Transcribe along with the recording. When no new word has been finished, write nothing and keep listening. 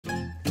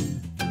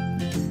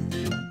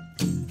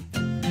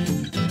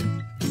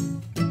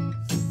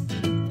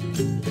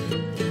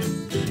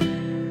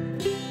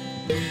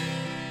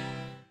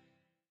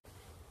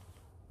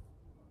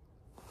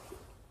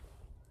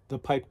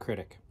Pipe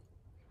Critic.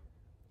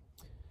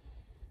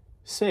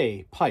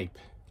 Say, pipe,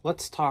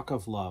 let's talk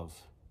of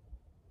love.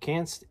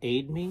 Canst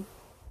aid me?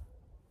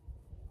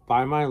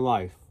 By my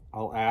life,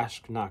 I'll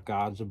ask not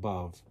gods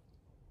above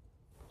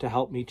to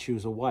help me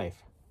choose a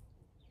wife.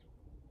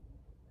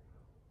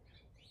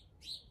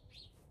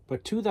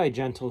 But to thy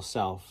gentle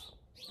self,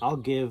 I'll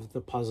give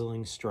the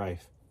puzzling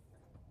strife.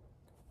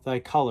 Thy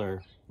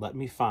color let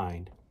me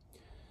find,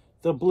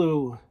 the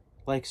blue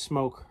like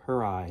smoke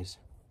her eyes,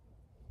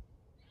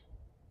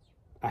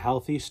 a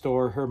healthy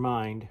store her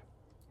mind,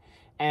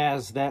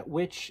 as that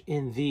which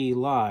in thee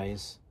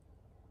lies,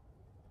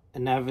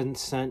 an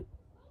evanescent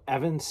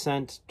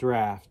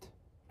draught,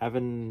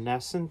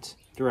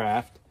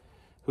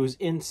 whose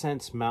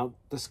incense mount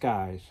the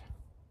skies,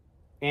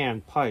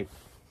 and pipe,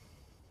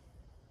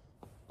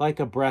 like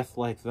a breath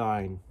like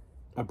thine,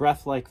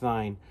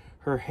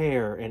 her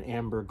hair an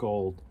amber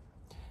gold,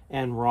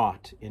 and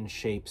wrought in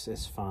shapes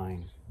as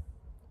fine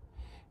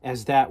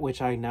as that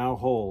which I now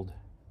hold,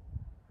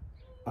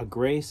 a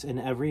grace in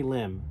every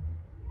limb,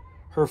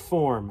 her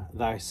form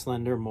thy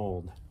slender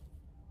mold.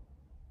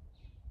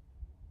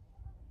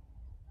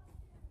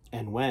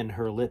 And when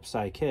her lips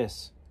I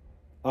kiss,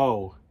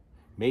 oh,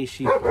 may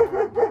she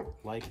burn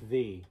like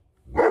thee,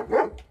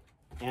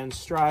 and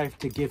strive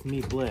to give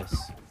me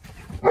bliss,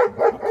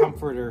 a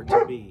comforter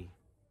to be.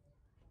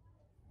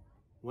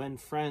 When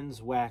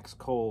friends wax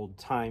cold,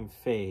 time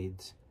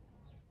fades,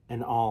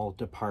 and all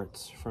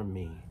departs from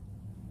me.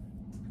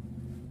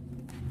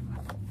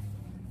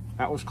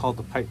 That was called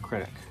The Pipe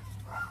Critic.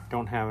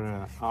 Don't have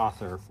an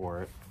author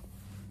for it.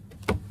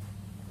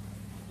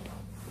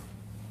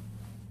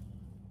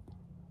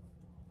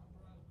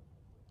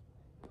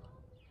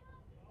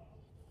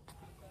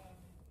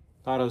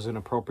 Thought it was an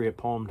appropriate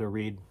poem to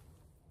read.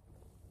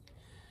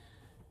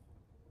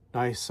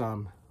 Nice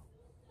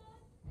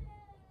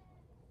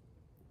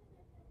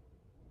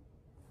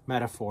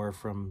metaphor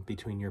from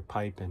between your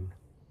pipe and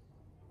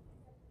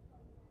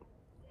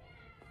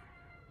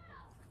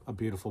a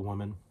beautiful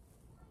woman.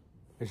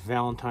 It's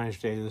Valentine's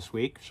Day this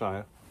week,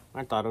 so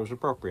I thought it was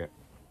appropriate.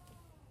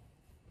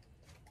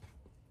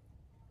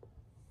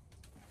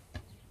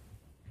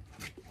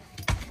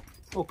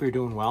 Hope you're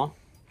doing well.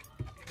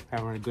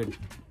 Having a good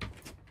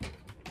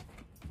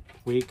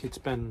week. It's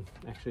been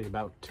actually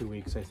about 2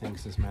 weeks, I think,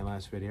 since my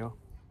last video.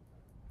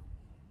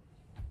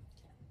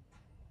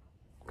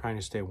 Trying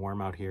to stay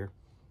warm out here.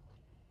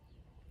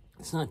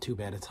 It's not too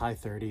bad. It's high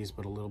 30s,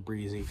 but a little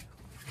breezy.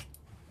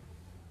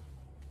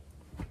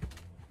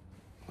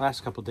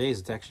 Last couple days,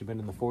 it's actually been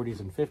in the 40s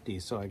and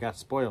 50s, so I got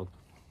spoiled.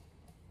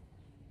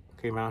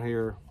 Came out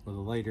here with a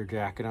lighter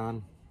jacket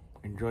on,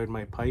 enjoyed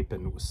my pipe,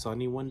 and it was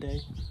sunny one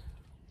day.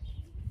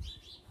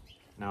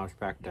 Now it's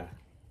back to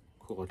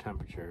cooler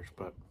temperatures,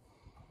 but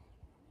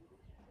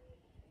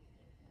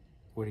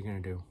what are you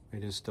going to do?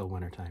 It is still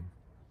wintertime.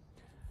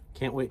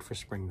 Can't wait for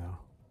spring, though.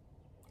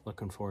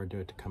 Looking forward to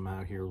it to come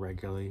out here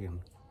regularly and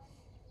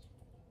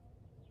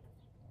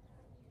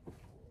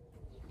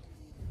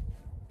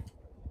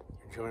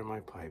enjoy my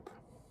pipe.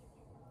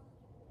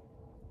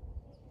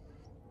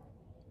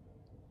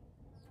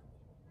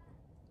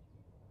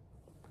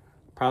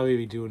 Probably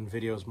be doing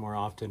videos more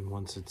often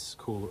once it's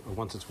cool, or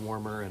once it's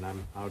warmer and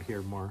I'm out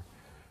here more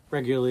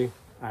regularly.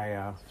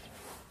 I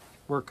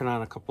working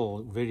on a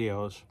couple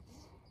videos.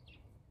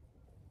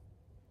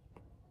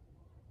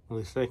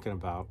 Really thinking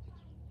about.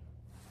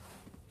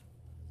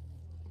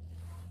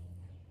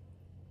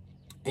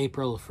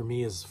 April for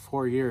me is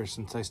 4 years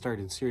since I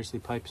started seriously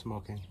pipe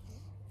smoking.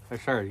 I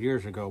started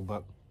years ago,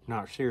 but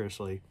not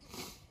seriously.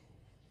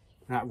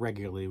 Not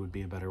regularly would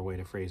be a better way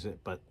to phrase it,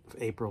 but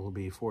April will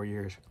be 4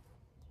 years.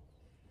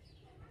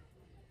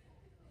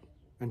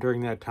 And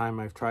during that time,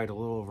 I've tried a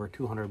little over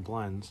 200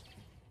 blends.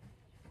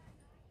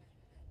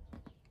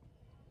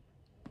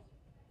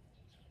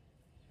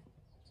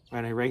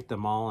 And I rate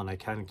them all, and I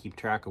kind of keep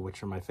track of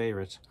which are my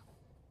favorites.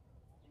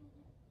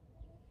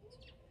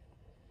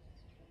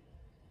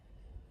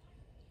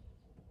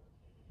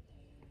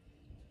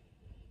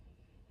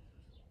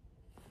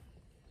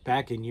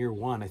 Back in year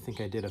one, I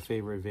think I did a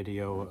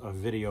video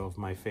of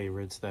my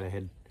favorites that I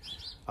had,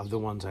 of the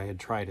ones I had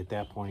tried at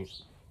that point.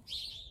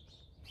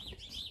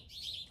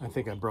 I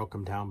think I broke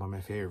them down by my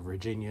favorite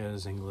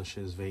Virginias,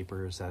 Englishes,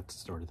 Vapors, that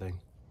sort of thing.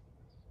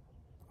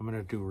 I'm going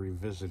to do a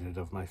revisited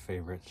of my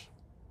favorites.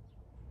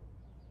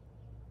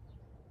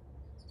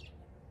 I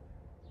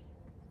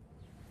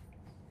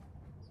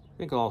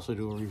think I'll also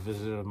do a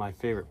revisit of my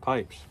favorite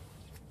pipes.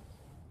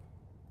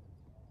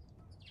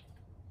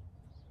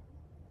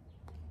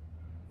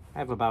 I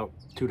have about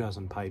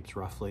 24 pipes,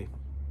 roughly.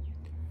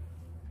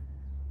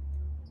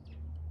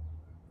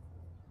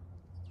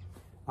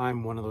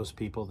 I'm one of those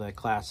people that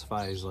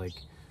classifies like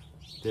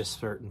this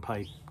certain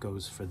pipe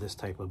goes for this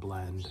type of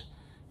blend.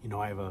 You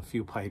know, I have a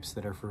few pipes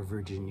that are for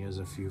Virginias,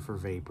 a few for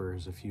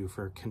Vapors, a few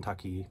for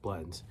Kentucky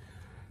blends.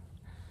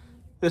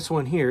 This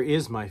one here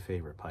is my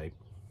favorite pipe,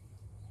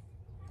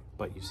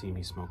 but you see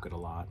me smoke it a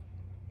lot.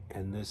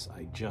 And this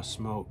I just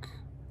smoke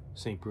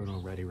St.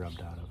 Bruno Ready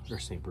rubbed out of, or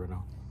St.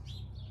 Bruno,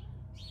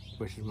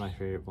 which is my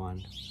favorite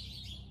blend.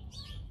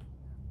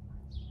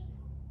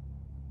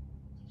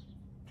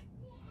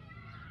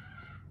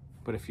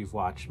 But if you've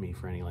watched me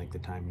for any length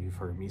of time, you've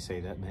heard me say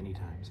that many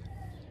times.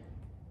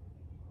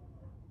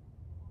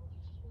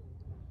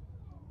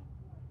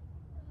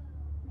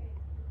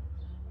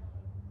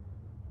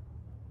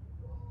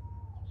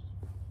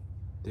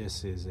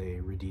 This is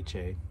a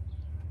Radice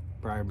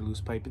Briar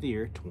Blues Pipe of the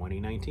Year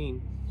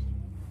 2019.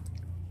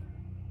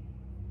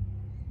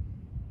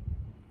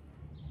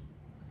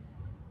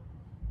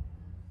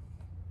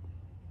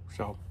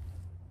 So,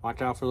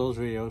 watch out for those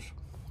videos.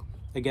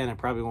 Again, it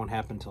probably won't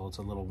happen until it's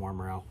a little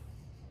warmer out.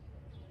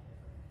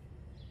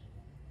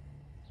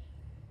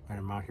 And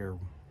I'm out here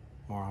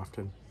more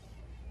often.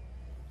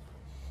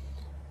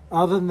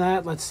 Other than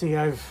that, let's see,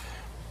 I've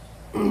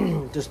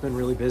just been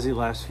really busy the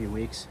last few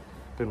weeks.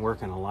 Been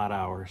working a lot of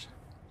hours.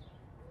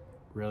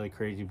 Really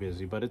crazy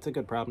busy, but it's a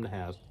good problem to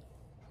have.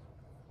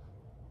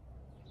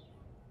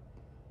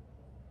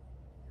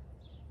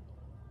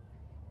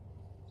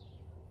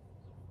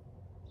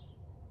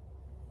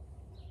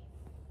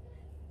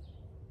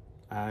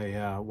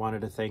 I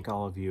wanted to thank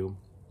all of you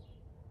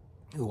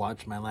who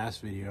watched my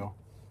last video.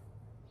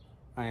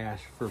 I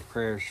asked for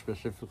prayers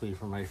specifically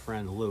for my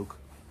friend Luke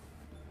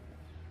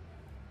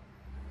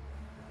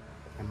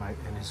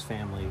and his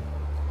family.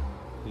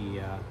 He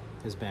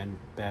has been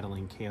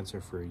battling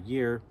cancer for a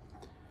year.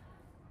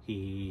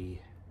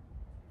 He,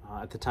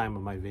 at the time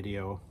of my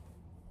video,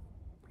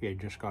 he had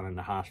just gone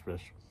into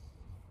hospice.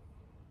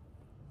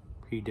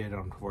 He did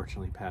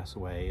unfortunately pass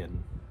away,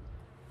 and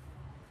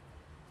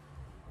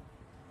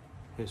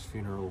his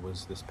funeral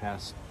was this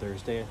past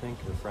Thursday, I think,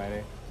 or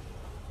Friday.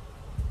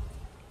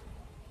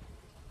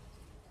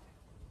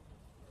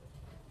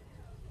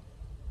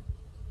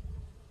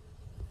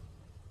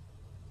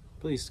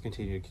 Please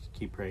continue to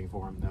keep praying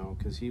for him, though,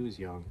 because he was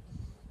young.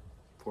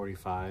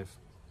 45,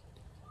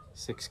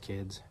 6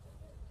 kids.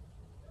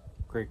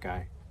 Great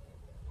guy.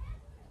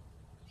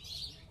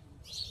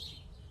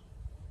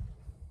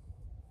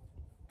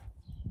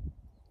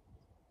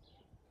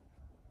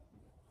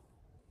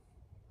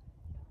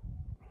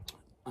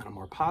 On a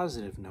more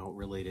positive note,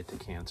 related to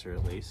cancer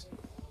at least.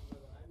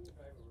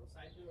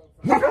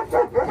 You're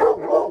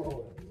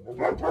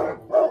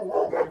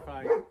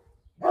fine.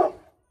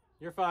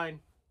 You're fine.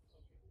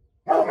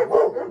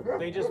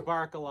 They just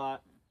bark a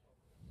lot.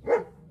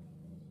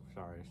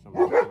 Sorry,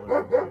 someone's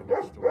delivering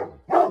next door.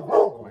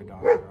 My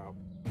dogs are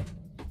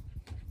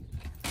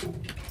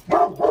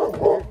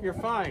out. You're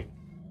fine.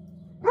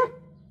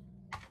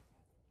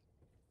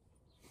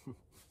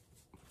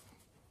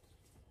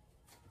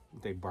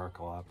 They bark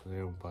a lot, but they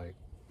don't bite.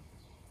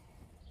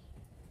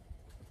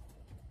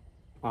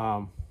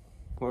 What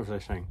was I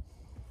saying?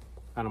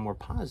 On a more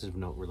positive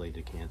note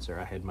related to cancer,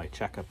 I had my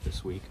checkup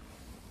this week.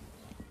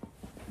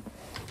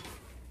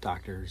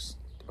 Doctor's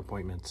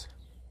appointments.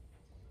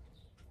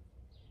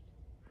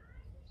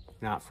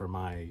 Not for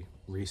my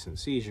recent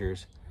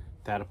seizures.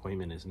 That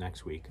appointment is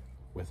next week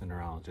with a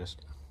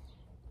neurologist.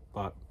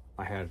 But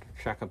I had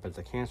a checkup at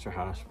the cancer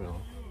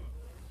hospital.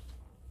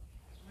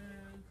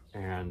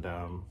 And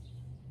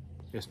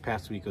this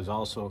past week was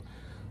also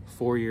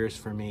 4 years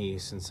for me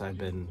since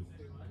I've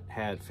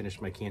had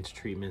finished my cancer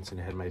treatments and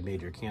had my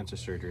major cancer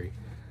surgery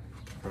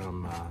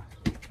from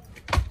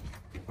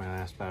my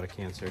last bout of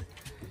cancer.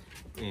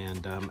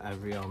 And all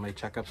my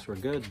checkups were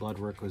good. Blood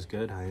work was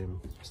good. I am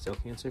still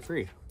cancer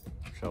free.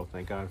 So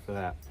thank God for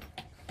that.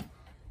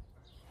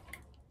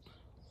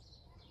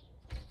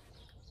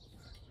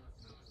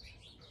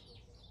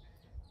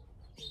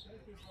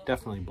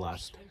 Definitely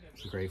blessed.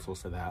 Grateful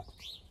for that.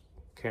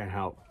 Can't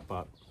help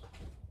but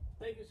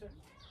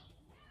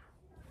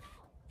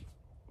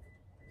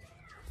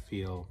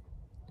feel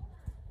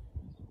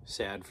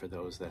sad for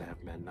those that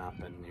have not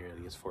been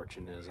nearly as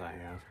fortunate as I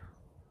have.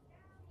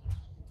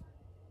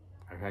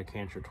 I've had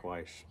cancer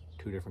twice,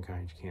 2 different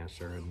kinds of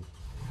cancer, and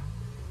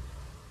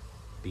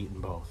beaten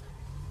both.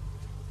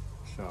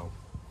 So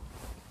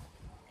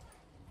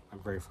I'm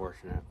very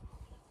fortunate,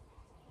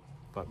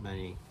 but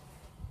many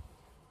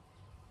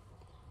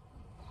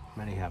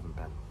haven't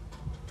been.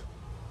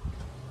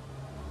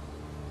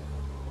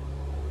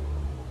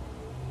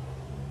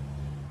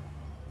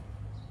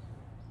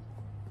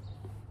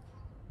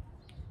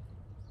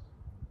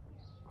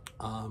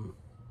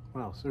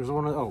 What else? There's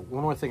one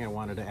more thing I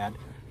wanted to add.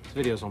 This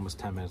video is almost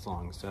 10 minutes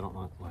long, so I don't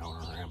want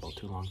to ramble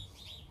too long.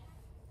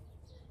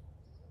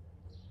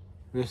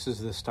 This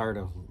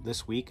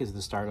week is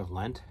the start of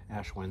Lent.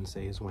 Ash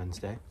Wednesday is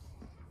Wednesday.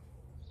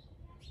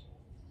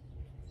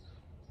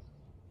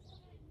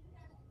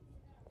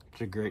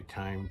 It's a great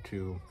time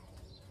to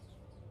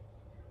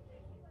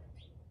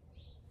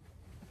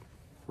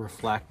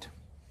reflect.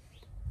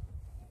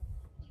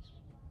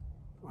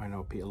 I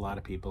know a lot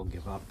of people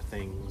give up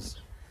things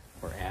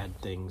or add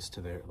things to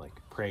their, like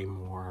pray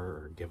more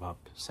or give up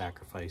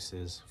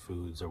sacrifices,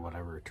 foods or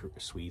whatever,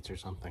 sweets or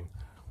something.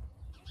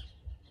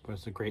 But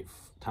it's a great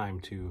time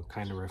to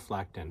kind of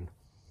reflect and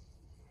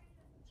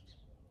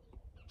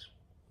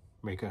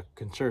make a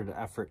concerted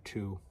effort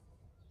to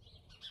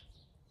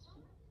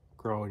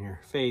grow in your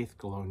faith,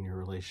 grow in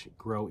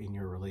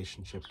your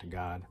relationship to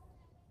God.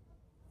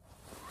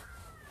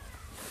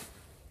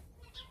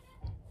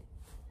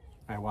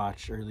 I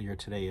watched earlier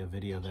today a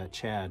video that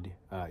Chad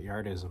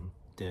Yardism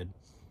did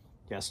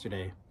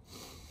yesterday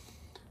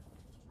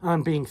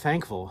on being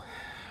thankful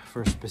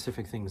for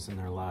specific things in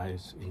their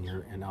lives,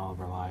 in all of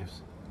our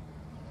lives.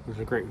 It was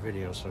a great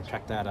video, so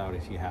check that out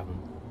if you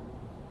haven't.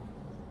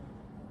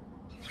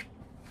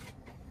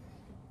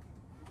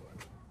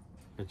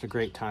 It's a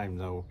great time,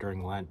 though,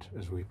 during Lent,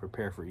 as we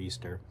prepare for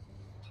Easter,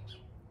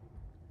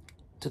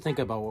 to think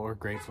about what we're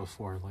grateful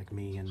for, like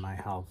me and my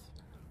health,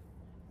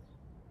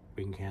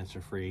 being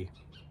cancer-free,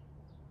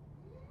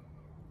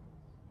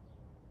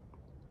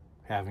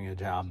 having a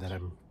job that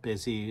I'm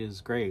busy is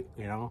great,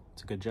 you know?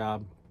 It's a good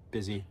job,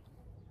 busy,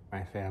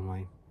 my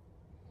family,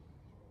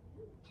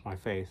 my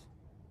faith.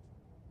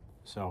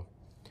 So,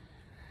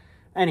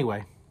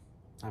 anyway,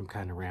 I'm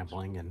kind of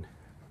rambling, and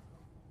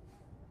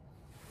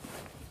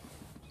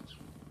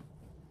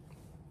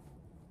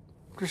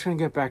I'm just going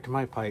to get back to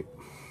my pipe.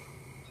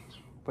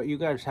 But you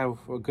guys have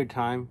a good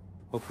time.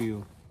 Hope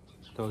you,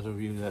 those of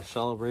you that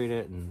celebrate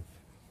it and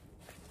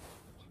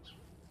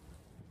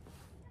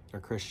are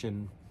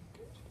Christian,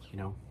 you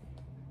know,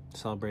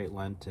 celebrate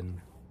Lent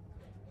and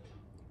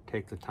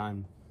take the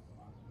time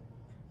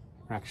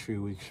next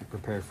few weeks to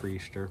prepare for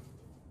Easter.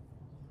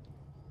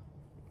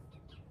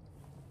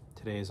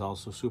 Today is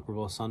also Super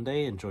Bowl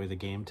Sunday. Enjoy the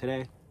game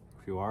today,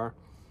 if you are.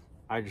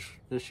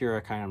 This year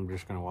I kind of am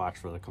just going to watch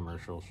for the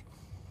commercials.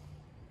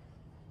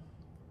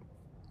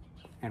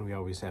 And we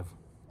always have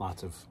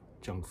lots of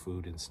junk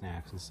food and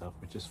snacks and stuff,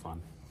 which is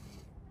fun.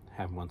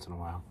 Have them once in a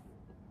while.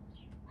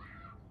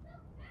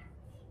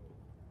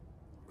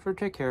 So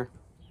take care.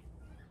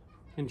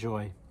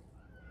 Enjoy.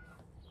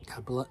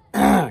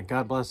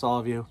 God bless all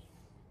of you.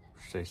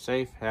 Stay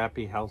safe,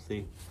 happy,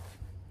 healthy.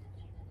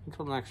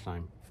 Until next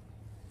time.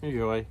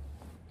 Enjoy.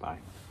 Bye.